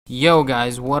Yo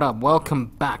guys, what up? Welcome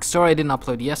back. Sorry I didn't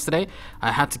upload yesterday.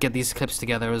 I had to get these clips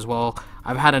together as well.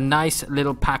 I've had a nice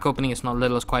little pack opening. It's not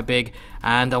little, it's quite big.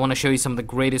 And I want to show you some of the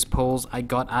greatest pulls I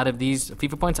got out of these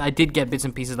FIFA points. I did get bits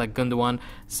and pieces like Gundogan,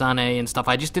 Sane and stuff.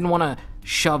 I just didn't want to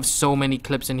shove so many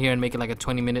clips in here and make it like a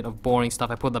 20-minute of boring stuff.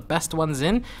 I put the best ones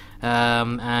in.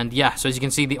 And yeah, so as you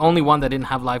can see, the only one that didn't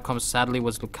have live comms sadly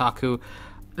was Lukaku.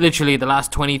 Literally the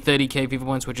last 20-30k FIFA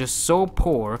points were just so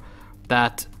poor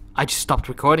that I just stopped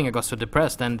recording. I got so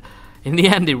depressed, and in the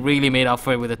end it really made up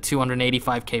for it with a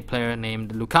 285k player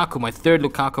named Lukaku, my third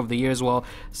Lukaku of the year as well.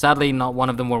 Sadly not one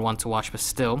of them were one to watch, but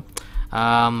still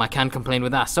I can't complain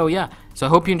with that. So yeah, so I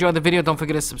hope you enjoyed the video. Don't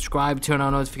forget to subscribe, turn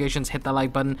on notifications, hit that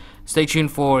like button. Stay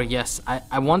tuned for, yes,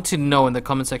 I want to know in the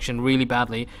comment section really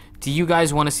badly, do you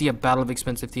guys want to see a battle of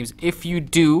expensive teams? If you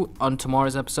do, on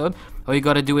tomorrow's episode, all you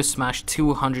gotta do is smash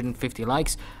 250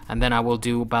 likes, and then I will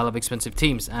do battle of expensive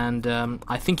teams. And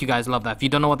I think you guys love that. If you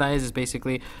don't know what that is, it's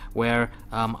basically where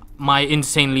my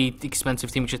insanely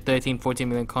expensive team, which is 13-14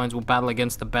 million coins, will battle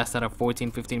against the best out of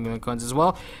 14-15 million coins as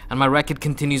well. And my record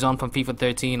continues on from FIFA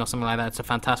 13 or something like that. It's a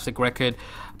fantastic record.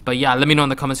 But yeah, let me know in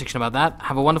the comment section about that.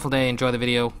 Have a wonderful day. Enjoy the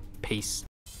video. Peace.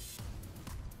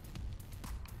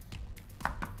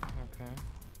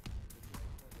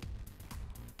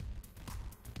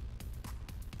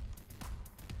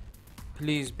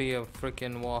 Please be a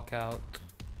freaking walkout.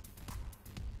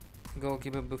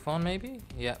 Goalkeeper Buffon, maybe?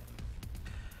 Yeah.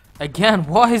 Again,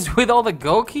 what is with all the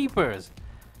goalkeepers?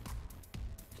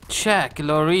 Check,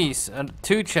 Lloris.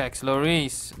 2 checks,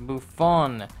 Lloris,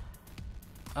 Buffon.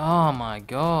 Oh my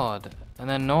god. And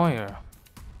then Neuer.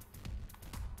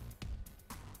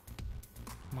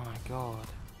 My god.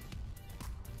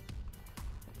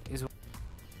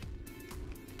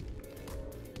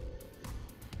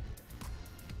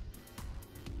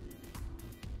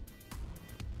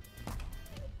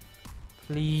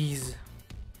 Please.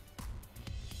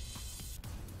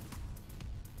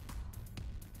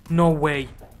 No way.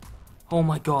 Oh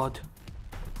my god.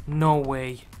 No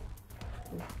way.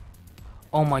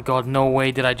 Oh my god, no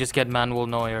way did I just get Manuel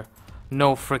Neuer.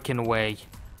 No freaking way.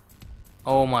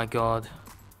 Oh my god.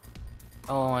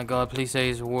 Oh my god, please say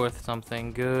he's worth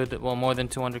something good. Well, more than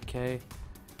 200k.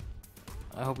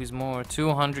 I hope he's more.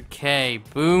 200k.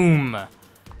 Boom.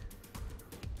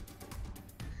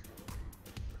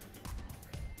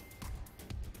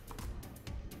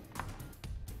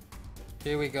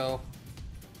 Here we go.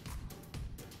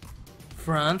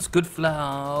 France, good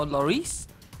flower. Lloris.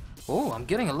 Oh, I'm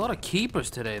getting a lot of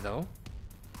keepers today, though.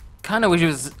 Kind of wish it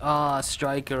was a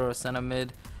striker or center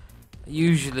mid.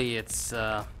 Usually it's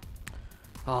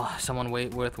someone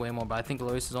worth way more, but I think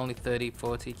Lloris is only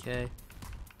 30-40k.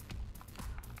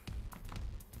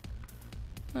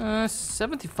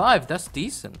 75. That's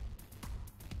decent.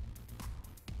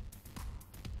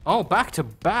 Oh, back to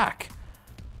back.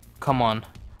 Come on.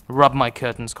 Rub my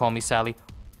curtains, call me Sally.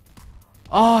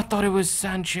 Oh, I thought it was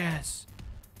Sanchez.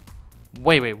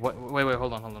 Wait,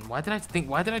 hold on. Why did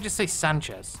I just say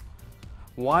Sanchez?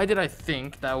 Why did I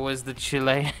think that was the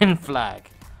Chilean flag?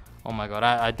 Oh my god,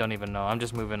 I don't even know. I'm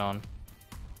just moving on.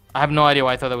 I have no idea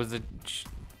why I thought that was the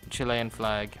Chilean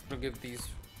flag. I'll give these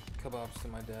kebabs to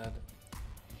my dad.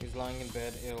 He's lying in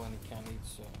bed ill and he can't eat,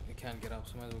 so he can't get up,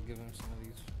 so I might as well give him some of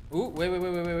these. Ooh,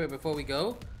 wait, before we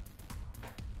go.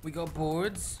 We got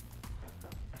boards.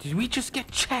 Did we just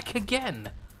get check again?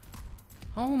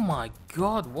 Oh my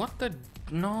god, what the...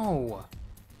 No.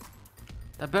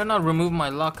 That better not remove my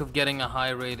luck of getting a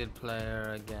high-rated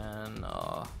player again.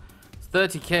 Oh, it's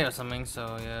 30k or something,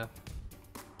 so yeah.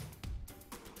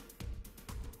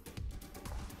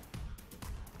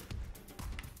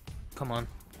 Come on.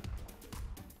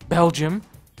 Belgium.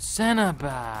 Centre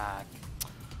back.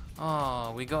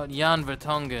 Oh, we got Jan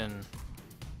Vertonghen.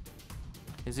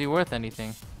 Is he worth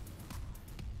anything?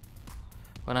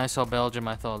 When I saw Belgium,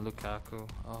 I thought Lukaku.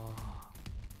 Oh.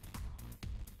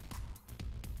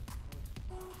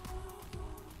 Oh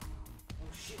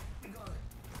shit, we got it.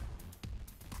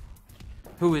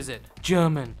 Who is it?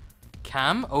 German.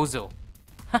 Cam? Ozil.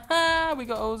 Haha, we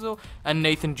got Ozil. And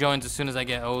Nathan joins as soon as I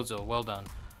get Ozil. Well done.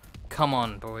 Come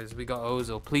on, boys. We got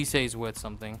Ozil. Please say he's worth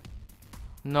something.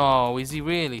 No, is he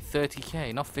really?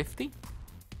 30k, not 50?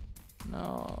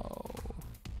 No.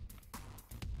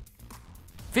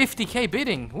 50k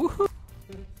bidding. Woohoo!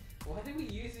 Why did we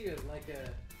use you as like a...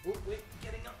 Oh, wait,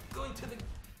 getting up, going to the...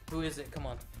 Who is it? Come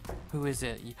on. Who is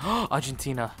it?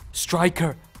 Argentina.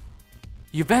 Striker.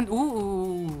 Juventus.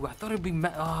 Ooh, I thought it'd be... I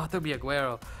thought it'd be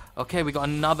Aguero. Okay, we got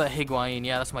another Higuain.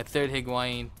 Yeah, that's my third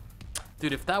Higuain.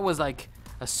 Dude, if that was like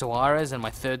a Suarez and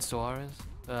my third Suarez,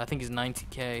 I think he's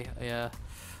 90k. Yeah.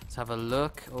 Let's have a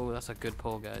look. Oh, that's a good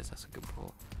pull, guys. That's a good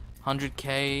pull.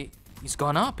 100k. He's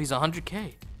gone up. He's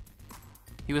 100k.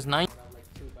 He was 9.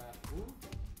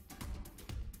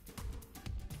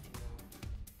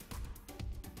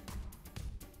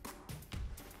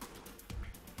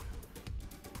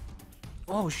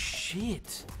 Oh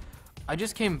shit! I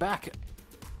just came back.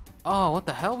 Oh, what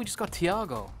the hell? We just got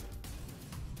Thiago.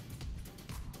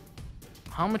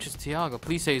 How much is Thiago?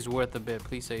 Please say he's worth a bit.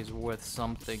 Please say he's worth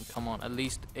something. Come on, at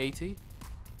least 80.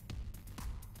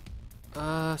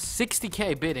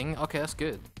 60k bidding. Okay, that's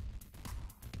good.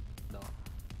 No.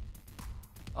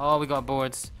 Oh, we got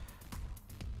boards.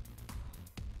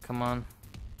 Come on.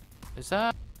 Is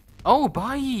that? Oh,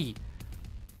 buy!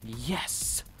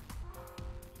 Yes!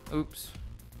 Oops.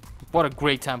 What a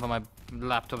great time for my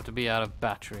laptop to be out of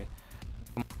battery.